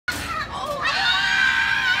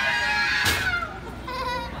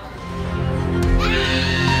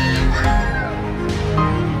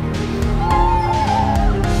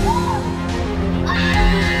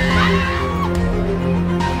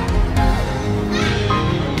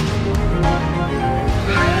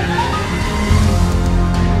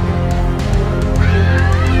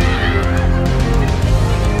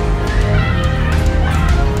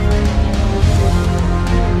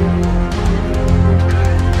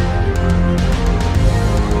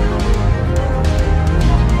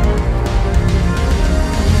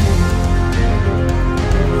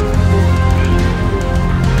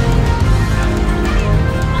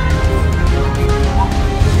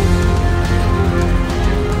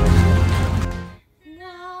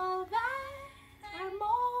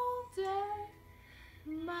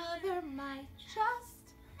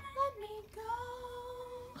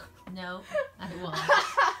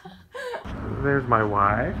There's my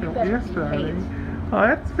wife. You better Yes, darling. behave. Oh,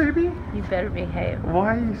 that's baby. You better behave.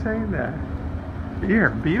 Why are you saying that?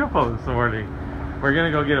 You're beautiful this morning. We're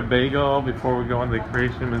gonna go get a bagel before we go in the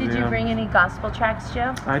Creation Museum. Did you bring any gospel tracts,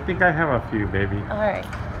 Joe? I think I have a few, baby. All right.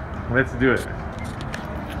 Let's do it. So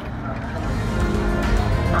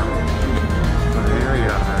here we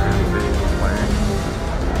are. There's the bagel place.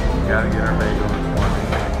 We gotta get our bagel this morning.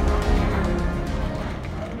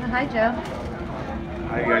 Hi, Joe.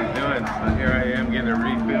 How you guys doing? So here I am getting a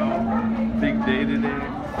refill. Big day today.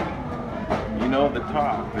 You know the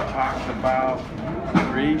talk. The talk's about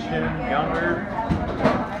creation, younger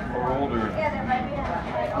or older.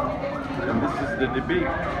 And this is the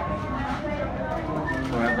debate.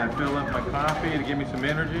 So as I fill up my coffee to give me some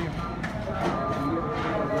energy,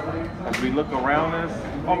 as we look around us.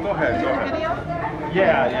 Oh, go ahead.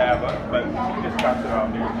 Yeah, but just got it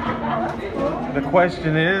out here. The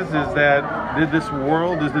question is that did this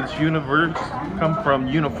world, does this universe come from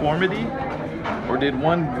uniformity, or did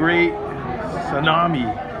one great tsunami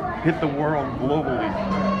hit the world globally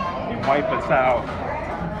and wipe us out?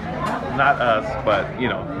 Not us, but you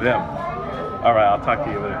know, them. All right, I'll talk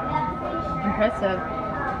to you later. Impressive.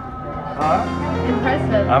 Huh?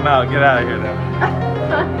 Impressive. I'm out. Get out of here now.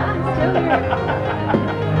 I'm still here.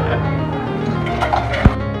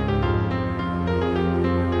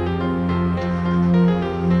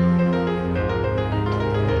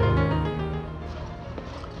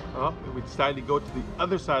 Oh, we decided to go to the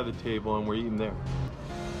other side of the table and we're eating there.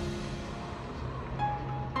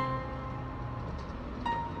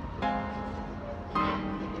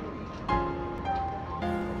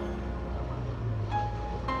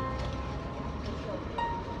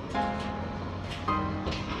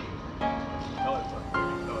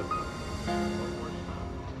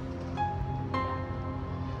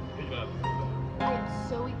 I am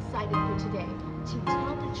so excited for today to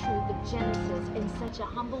tell the truth of Genesis in such a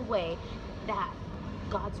humble way that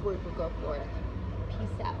God's word will go forth.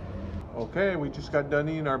 Peace out. Okay, we just got done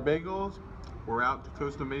eating our bagels. We're out to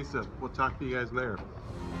Costa Mesa. We'll talk to you guys later.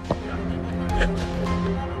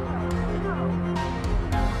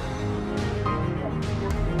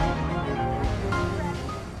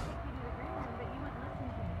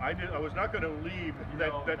 I was not going to leave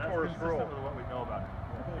that Torah scroll. What we know about it.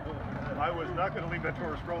 I was not going to leave that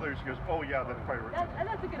Torah scroll there. She goes, oh yeah, that's quite right.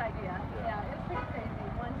 That's a good idea. Yeah, it's pretty crazy.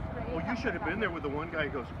 One straight. Well, you should have been there with the one guy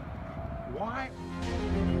who goes, why?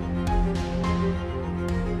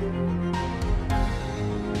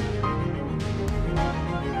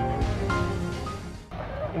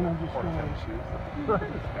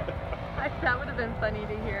 That would have been funny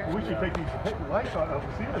to hear. We should take these lights out of the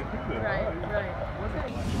ceiling too then. Right.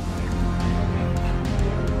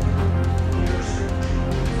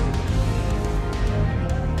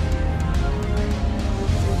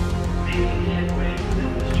 Making headway within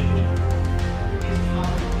this church. He's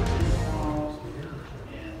talking with his morals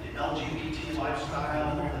and the LGBT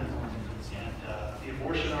lifestyle and the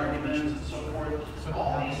abortion arguments and so forth.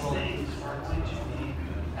 All these things are going to be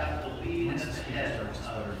at the lead and at the head of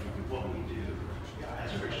what we do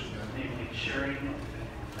as Christians, namely sharing and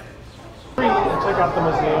check out the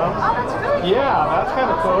museum. Oh, that's really cool. Yeah, that's kind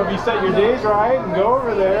of cool. If you set your days right and go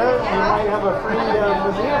over there, you might have a free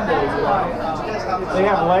museum day. They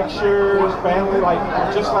have lectures, family, like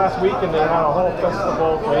just last weekend they had a whole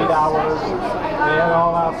festival for 8 hours. They had it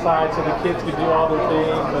all outside so the kids could do all their things.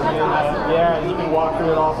 And then, yeah, you can walk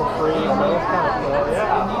through it all for free. So that's kind of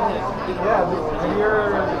cool. Yeah, have you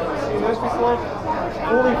ever seen this before?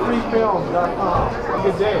 FullyFreeFilms.com.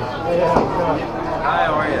 Good day. Yeah. Hi,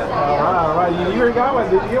 how are you? All right. You already got one.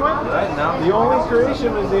 Did you get one? Right now. The only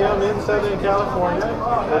Creation Museum in Southern California.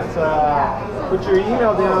 It's, put your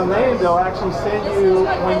email down there. They'll actually send you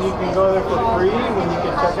when you can go there for free, when you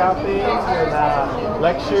can check out things and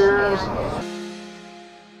lectures.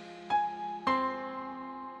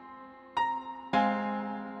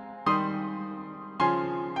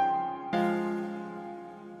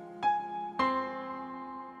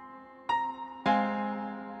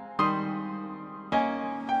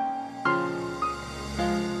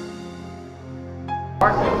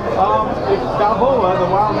 If Balboa, the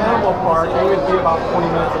wild animal park, it would be about 20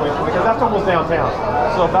 minutes away from it, because that's almost downtown.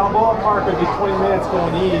 So Balboa Park would be 20 minutes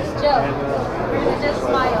going east. Joe, And, just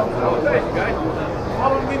smile. Hey, guys.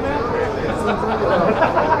 Follow me, man.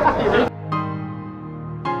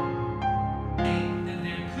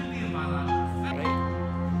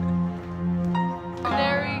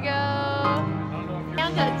 There we go. Now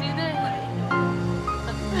go do this.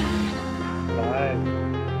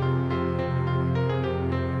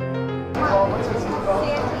 oh, thank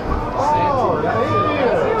you.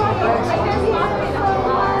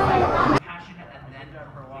 passion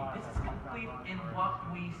This is complete in what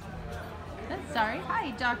we. Sorry.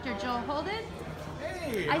 Hi, Dr. Joel Holden.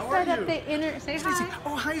 Hey, I how set are up you? the inner. Say Stacey. hi.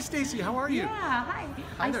 Oh, hi, Stacey. How are you? Yeah, hi.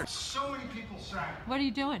 Hi there. So many people sang What are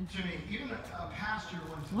you doing? to me, even a pastor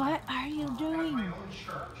one time. What are you At doing? my own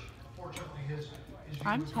church. Fortunately, his view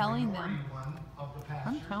I'm was the telling minority them. one of the I'm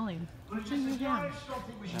pastors. telling. But What's he in your said, "Yeah, I hand? just don't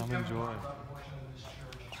think we should I'm ever enjoying. talk about abortion in this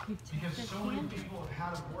church. You Because take so the many candy. people have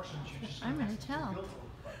had abortions, you just I'm gonna tell.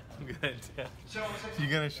 I'm gonna tell. So it's like, You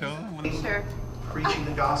gonna show them? Sure. preaching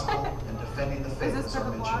the gospel and defending the faith as I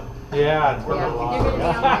mentioned. Yeah, it's for the Yeah, vlog. you're gonna be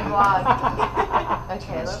on my vlog.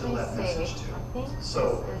 Okay, let Instill me that see. message too. I think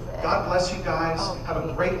So, this is it. God bless you guys. Oh, Have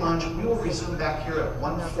a great lunch. We will resume back here at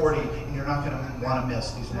 1:40, and you're not going to want to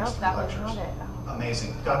miss these next Nope, three that was lectures. not it. Oh.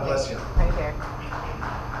 Amazing. God bless you. Right here.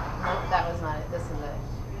 Nope, that was not it. This is it.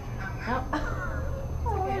 Nope.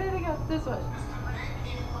 Oh, where did it go? This one.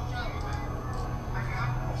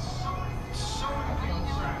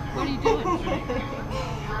 What are you doing?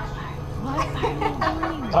 What are you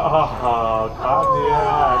doing? Oh,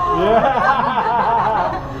 cognac.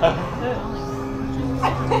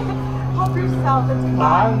 Help yourself. It's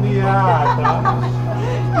Cognac.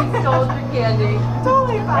 You stole your candy.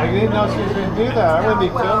 Totally fine. I didn't know she was going to do that. I wouldn't be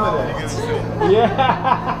filming it.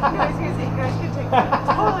 Yeah. You guys can take that.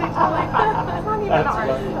 Totally fine. It's not even That's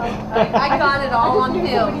ours. I got it all on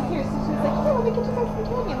film. Here, so she was like, "Here, let me get you guys some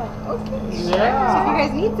candy." I'm like, "Okay." Yeah. So if you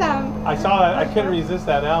guys need some. I saw that. I couldn't resist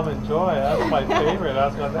that almond joy. That's my favorite. I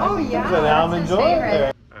was going, Oh, yeah, there's an that's almond his joy favorite.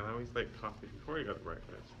 there. I always like coffee before you go to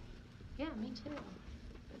breakfast. Yeah, me too.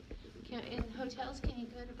 In hotels, can you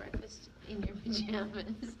go to breakfast in your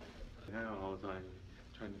pajamas? Now all the time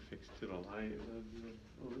trying to fix to the light.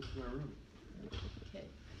 Oh, this is my room. Okay.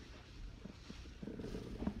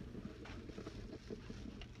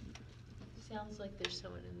 Sounds like there's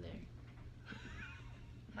someone in there.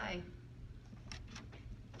 Hi.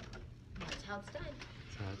 That's how it's done.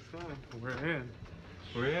 So that's fine. We're in.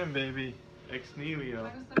 We're in, baby. Ex nihilo.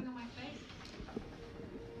 Looking at my face.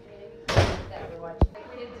 That we're watching.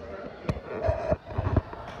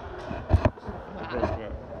 Wow.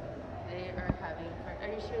 They are having fun. Are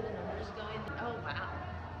you sure the number's going? Oh, wow.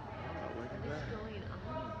 Oh, look at What is that. going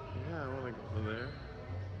on? Yeah, I want to go there.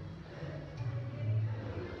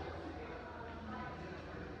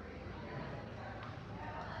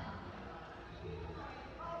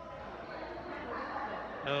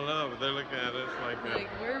 I don't know, but they're looking at us like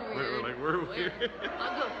We're weird. like we're weird.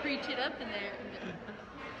 I'll go preach it up in there.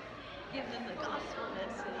 Give them the gospel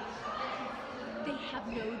message. They have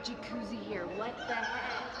no jacuzzi here. What the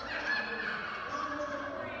heck?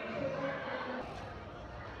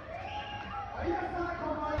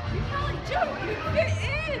 You're telling Joe, you fit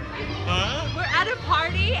in. Huh? We're at a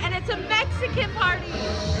party and it's a Mexican party.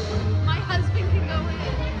 My husband can go in.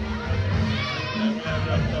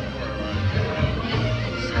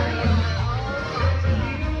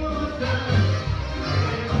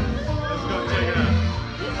 Let's go check it out.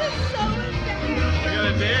 This is so insane. We're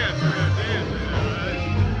gonna dance. We're gonna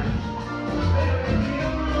dance.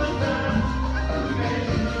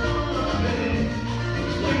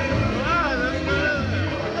 Wow, that's good.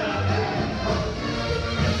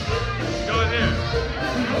 Let's go in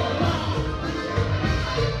here.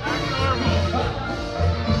 Act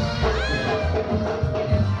normal.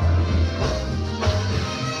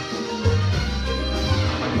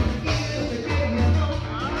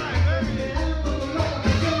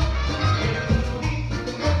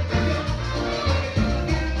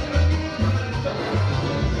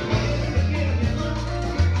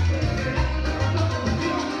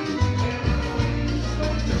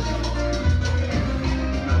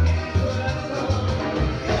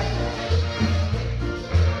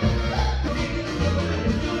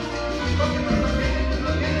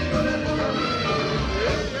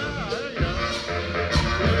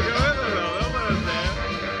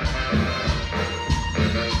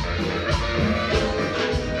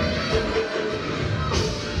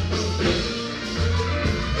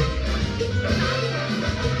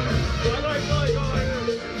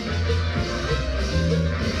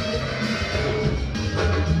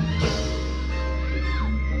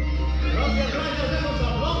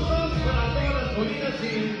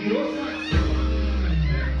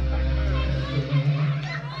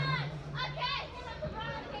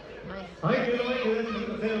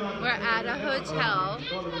 We're at a hotel.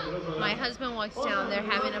 My husband walks down. They're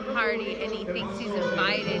having a party, and he thinks he's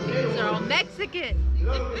invited because they're all Mexican.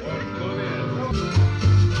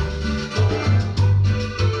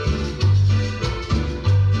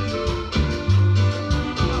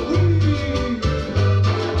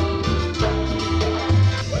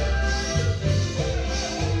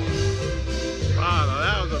 Wow,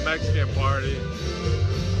 that was a Mexican party.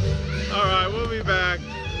 All right, we'll be back.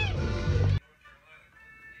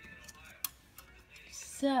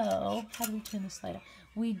 So, how do we turn this light on?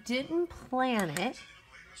 We didn't plan it,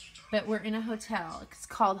 but we're in a hotel. It's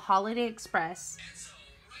called Holiday Express.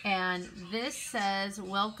 And this says,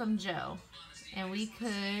 Welcome Joe. And we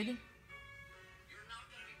could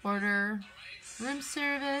order room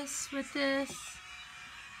service with this.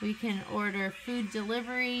 We can order food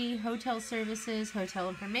delivery, hotel services, hotel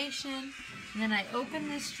information. And then I open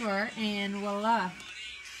this drawer and voila.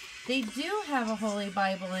 They do have a Holy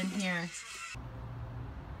Bible in here.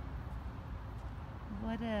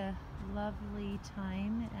 What a lovely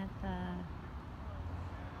time at the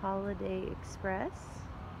Holiday Express.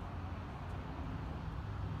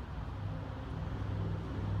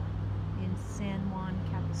 In San Juan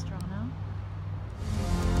Capistrano.